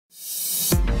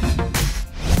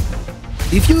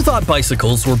If you thought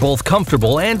bicycles were both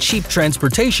comfortable and cheap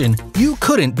transportation, you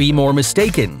couldn't be more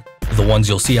mistaken. The ones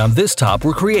you'll see on this top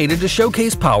were created to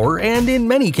showcase power, and in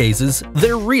many cases,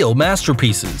 they're real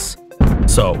masterpieces.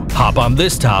 So, hop on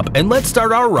this top and let's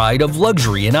start our ride of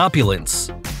luxury and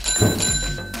opulence.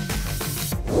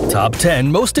 Top 10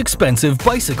 Most Expensive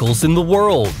Bicycles in the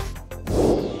World.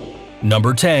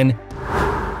 Number 10.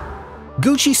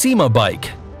 Gucci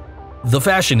Bike. The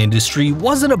fashion industry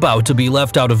wasn't about to be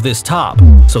left out of this top,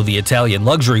 so the Italian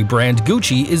luxury brand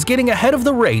Gucci is getting ahead of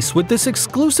the race with this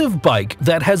exclusive bike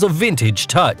that has a vintage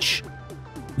touch.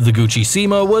 The Gucci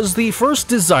Sima was the first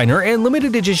designer and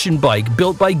limited edition bike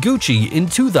built by Gucci in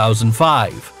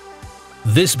 2005.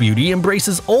 This beauty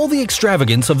embraces all the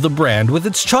extravagance of the brand with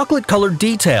its chocolate-colored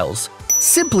details,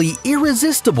 simply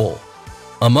irresistible.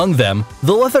 Among them,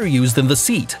 the leather used in the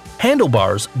seat,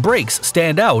 handlebars, brakes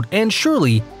stand out, and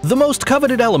surely the most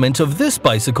coveted element of this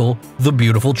bicycle, the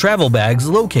beautiful travel bags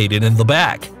located in the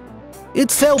back.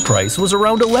 Its sale price was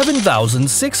around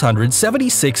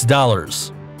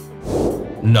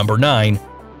 $11,676. Number 9.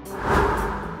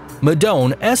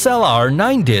 Madone SLR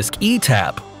 9-disc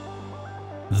E-Tap.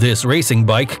 This racing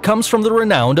bike comes from the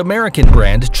renowned American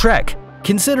brand Trek,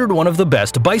 considered one of the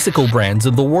best bicycle brands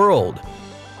in the world.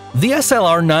 The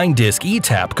SLR 9-disc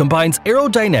E-Tap combines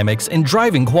aerodynamics and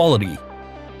driving quality.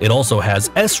 It also has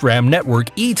SRAM network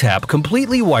E-Tap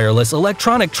completely wireless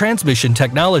electronic transmission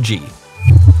technology.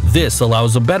 This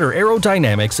allows a better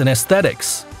aerodynamics and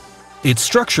aesthetics. Its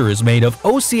structure is made of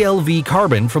OCLV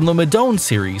carbon from the Madone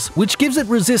series, which gives it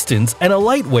resistance and a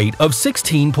light weight of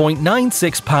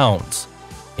 16.96 pounds.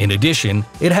 In addition,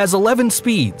 it has 11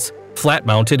 speeds,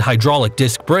 flat-mounted hydraulic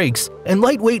disc brakes, and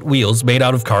lightweight wheels made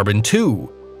out of carbon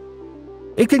too.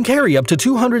 It can carry up to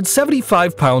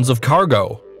 275 pounds of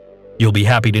cargo. You'll be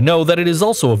happy to know that it is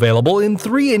also available in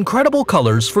 3 incredible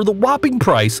colors for the whopping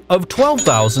price of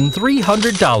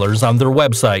 $12,300 on their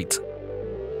website.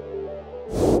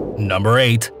 Number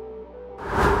 8.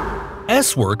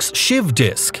 S-Works Shiv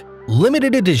Disc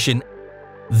Limited Edition.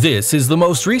 This is the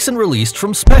most recent release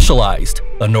from Specialized,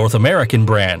 a North American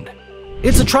brand.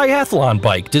 It's a triathlon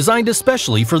bike designed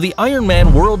especially for the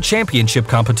Ironman World Championship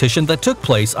competition that took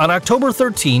place on October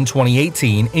 13,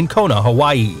 2018 in Kona,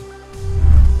 Hawaii.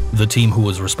 The team who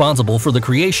was responsible for the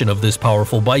creation of this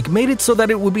powerful bike made it so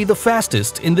that it would be the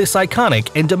fastest in this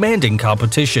iconic and demanding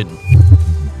competition.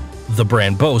 The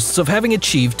brand boasts of having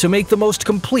achieved to make the most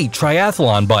complete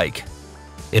triathlon bike.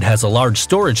 It has a large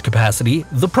storage capacity,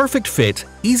 the perfect fit,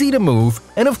 easy to move,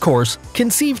 and of course,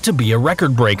 conceived to be a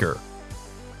record breaker.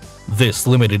 This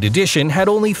limited edition had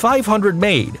only 500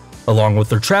 made, along with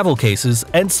their travel cases,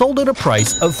 and sold at a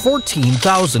price of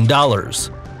 $14,000.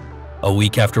 A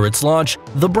week after its launch,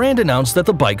 the brand announced that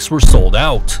the bikes were sold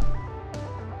out.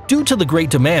 Due to the great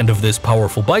demand of this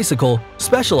powerful bicycle,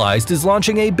 Specialized is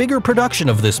launching a bigger production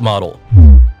of this model.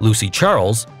 Lucy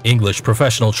Charles, English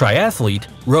professional triathlete,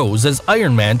 rose as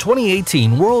Ironman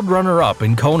 2018 World Runner-Up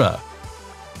in Kona.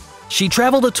 She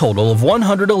traveled a total of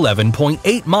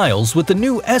 111.8 miles with the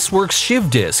new S-Works Shiv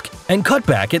disc and cut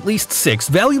back at least 6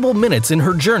 valuable minutes in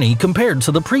her journey compared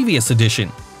to the previous edition.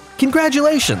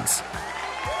 Congratulations!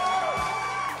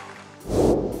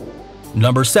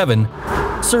 Number 7.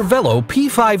 Cervelo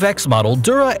P5X model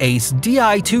Dura Ace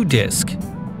Di2 disc.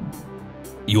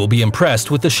 You will be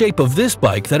impressed with the shape of this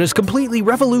bike that has completely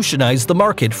revolutionized the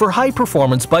market for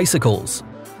high-performance bicycles.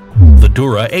 The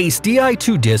Dura Ace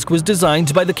Di2 disc was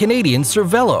designed by the Canadian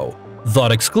Cervelo,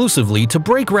 thought exclusively to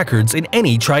break records in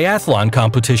any triathlon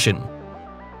competition.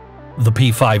 The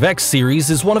P5X series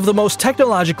is one of the most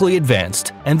technologically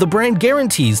advanced, and the brand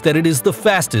guarantees that it is the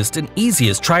fastest and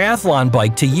easiest triathlon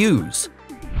bike to use.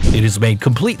 It is made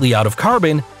completely out of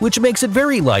carbon, which makes it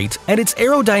very light, and its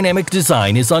aerodynamic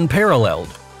design is unparalleled.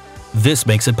 This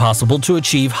makes it possible to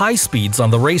achieve high speeds on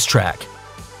the racetrack.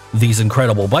 These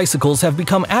incredible bicycles have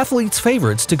become athletes'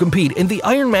 favorites to compete in the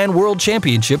Ironman World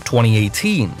Championship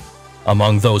 2018.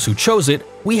 Among those who chose it,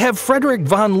 we have Frederik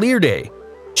van Lierde,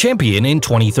 champion in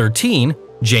 2013,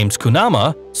 James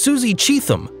Kunama, Susie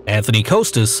Cheetham, Anthony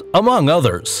Costas, among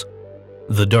others.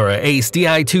 The Dura Ace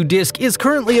Di2 disc is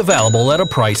currently available at a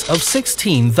price of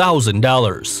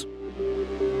 $16,000.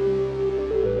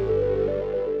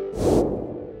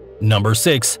 Number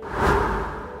 6.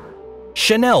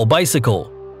 Chanel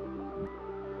Bicycle.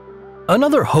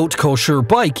 Another haute couture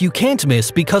bike you can't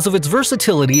miss because of its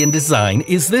versatility and design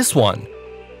is this one.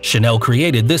 Chanel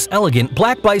created this elegant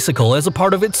black bicycle as a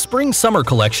part of its spring-summer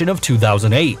collection of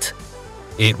 2008.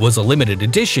 It was a limited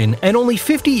edition, and only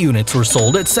 50 units were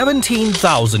sold at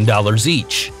 $17,000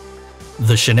 each.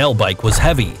 The Chanel bike was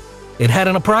heavy. It had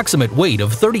an approximate weight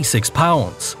of 36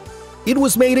 pounds. It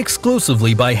was made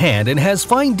exclusively by hand and has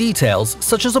fine details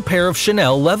such as a pair of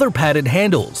Chanel leather-padded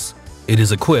handles. It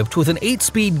is equipped with an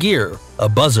 8-speed gear, a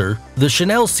buzzer, the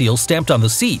Chanel seal stamped on the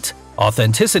seat,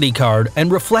 authenticity card,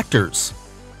 and reflectors.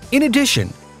 In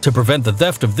addition, to prevent the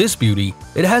theft of this beauty,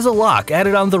 it has a lock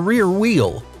added on the rear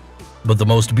wheel. But the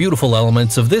most beautiful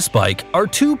elements of this bike are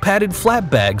 2 padded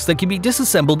flap bags that can be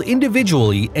disassembled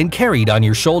individually and carried on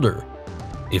your shoulder.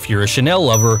 If you're a Chanel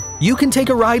lover, you can take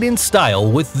a ride in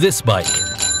style with this bike.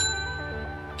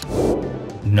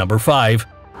 Number 5.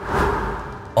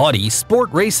 Audi Sport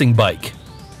Racing Bike.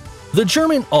 The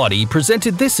German Audi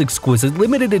presented this exquisite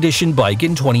limited edition bike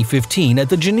in 2015 at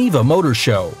the Geneva Motor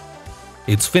Show.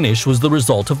 Its finish was the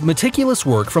result of meticulous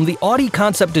work from the Audi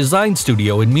concept design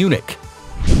studio in Munich.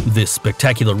 This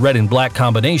spectacular red and black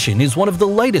combination is one of the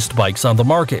lightest bikes on the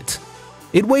market.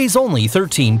 It weighs only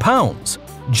 13 pounds,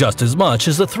 just as much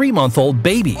as a 3-month-old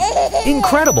baby.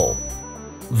 Incredible!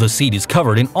 The seat is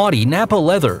covered in Audi Nappa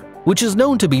leather, which is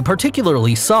known to be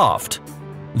particularly soft.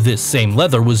 This same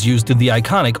leather was used in the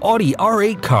iconic Audi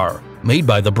R8 car, made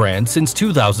by the brand since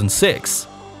 2006.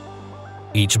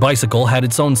 Each bicycle had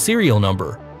its own serial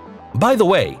number. By the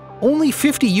way, only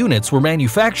 50 units were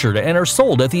manufactured and are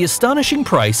sold at the astonishing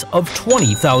price of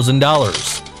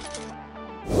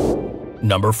 $20,000.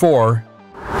 Number 4.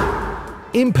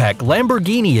 Impact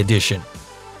Lamborghini Edition.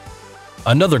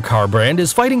 Another car brand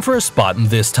is fighting for a spot in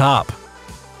this top.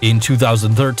 In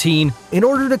 2013, in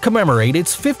order to commemorate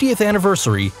its 50th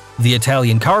anniversary, the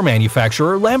Italian car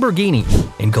manufacturer Lamborghini,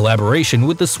 in collaboration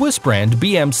with the Swiss brand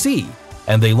BMC,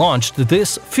 and they launched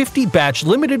this 50-batch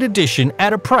limited edition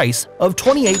at a price of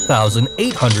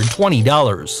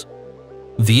 $28,820.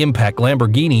 The Impact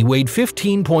Lamborghini weighed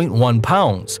 15.1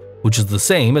 pounds, which is the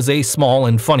same as a small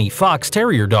and funny fox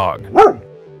terrier dog.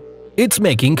 Its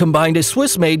making combined a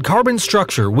Swiss-made carbon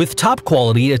structure with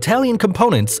top-quality Italian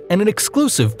components and an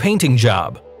exclusive painting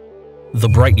job. The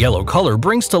bright yellow color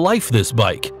brings to life this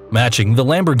bike, matching the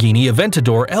Lamborghini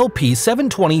Aventador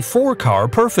LP724 car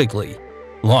perfectly.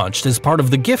 Launched as part of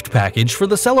the gift package for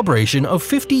the celebration of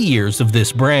 50 years of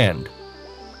this brand.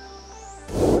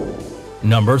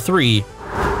 Number 3.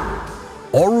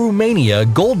 Orumania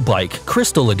Gold Bike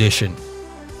Crystal Edition.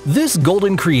 This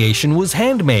golden creation was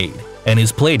handmade and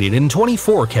is plated in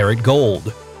 24-karat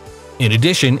gold. In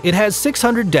addition, it has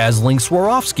 600 dazzling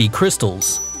Swarovski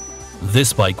crystals.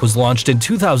 This bike was launched in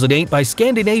 2008 by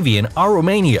Scandinavian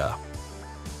Orumania.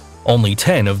 Only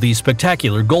 10 of these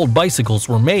spectacular gold bicycles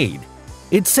were made.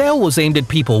 Its sale was aimed at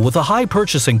people with a high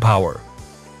purchasing power.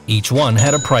 Each one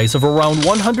had a price of around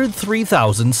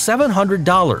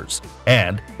 $103,700,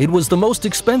 and it was the most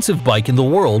expensive bike in the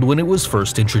world when it was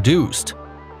first introduced.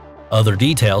 Other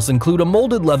details include a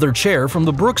molded leather chair from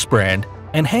the Brooks brand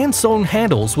and hand-sewn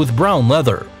handles with brown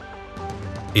leather.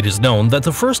 It is known that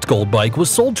the first gold bike was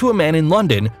sold to a man in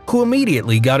London who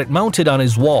immediately got it mounted on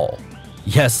his wall.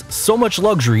 Yes, so much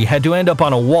luxury had to end up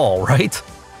on a wall, right?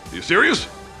 Are you serious?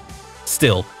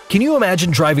 Still, can you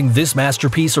imagine driving this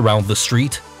masterpiece around the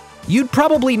street? You'd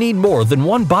probably need more than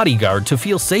one bodyguard to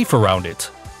feel safe around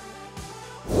it.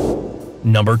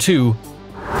 Number 2.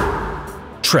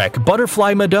 Trek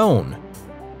Butterfly Madone.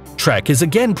 Trek is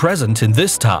again present in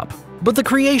this top, but the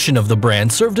creation of the brand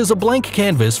served as a blank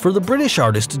canvas for the British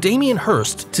artist Damien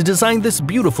Hirst to design this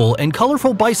beautiful and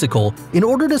colorful bicycle in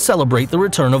order to celebrate the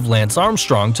return of Lance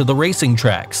Armstrong to the racing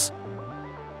tracks.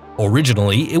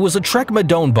 Originally, it was a Trek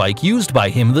Madone bike used by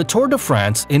him in the Tour de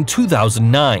France in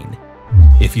 2009.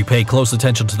 If you pay close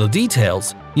attention to the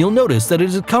details, you'll notice that it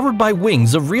is covered by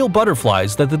wings of real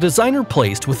butterflies that the designer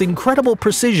placed with incredible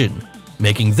precision,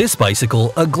 making this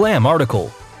bicycle a glam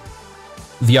article.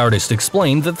 The artist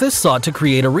explained that this sought to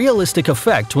create a realistic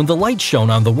effect when the light shone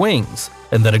on the wings,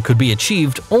 and that it could be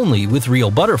achieved only with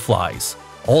real butterflies,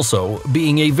 also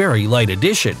being a very light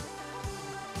addition.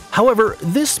 However,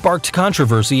 this sparked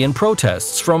controversy and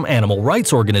protests from animal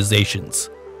rights organizations.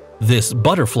 This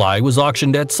butterfly was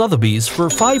auctioned at Sotheby's for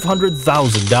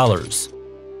 $500,000.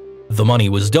 The money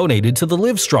was donated to the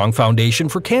Livestrong Foundation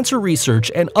for Cancer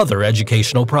Research and other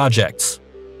educational projects.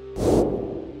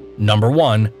 Number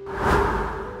 1.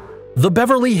 The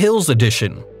Beverly Hills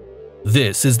Edition.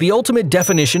 This is the ultimate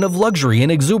definition of luxury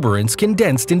and exuberance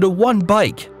condensed into one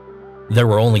bike. There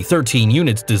were only 13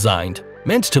 units designed,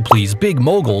 meant to please big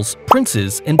moguls,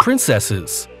 princes, and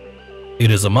princesses. It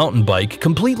is a mountain bike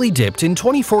completely dipped in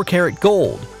 24-karat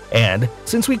gold, and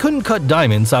since we couldn't cut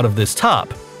diamonds out of this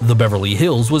top, the Beverly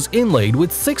Hills was inlaid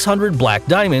with 600 black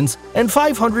diamonds and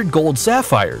 500 gold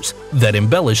sapphires that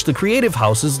embellished the Creative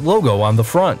House's logo on the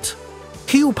front.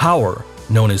 Hugh Power,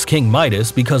 known as King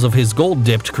Midas because of his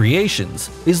gold-dipped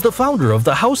creations, is the founder of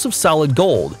the House of Solid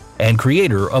Gold and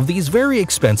creator of these very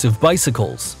expensive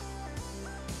bicycles.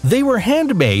 They were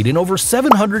handmade in over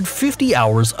 750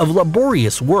 hours of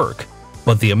laborious work,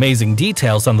 but the amazing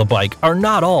details on the bike are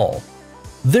not all.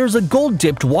 There's a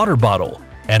gold-dipped water bottle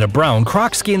and a brown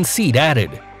crocskin seat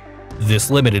added.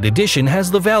 This limited edition has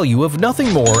the value of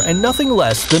nothing more and nothing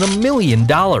less than $1 million.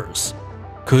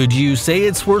 Could you say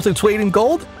it's worth its weight in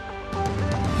gold?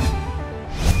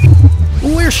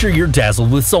 We're sure you're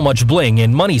dazzled with so much bling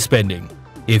and money spending.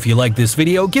 If you like this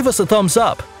video, give us a thumbs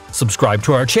up, subscribe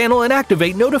to our channel, and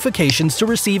activate notifications to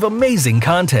receive amazing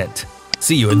content.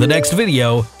 See you in the next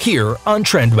video here on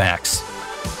TrendMax.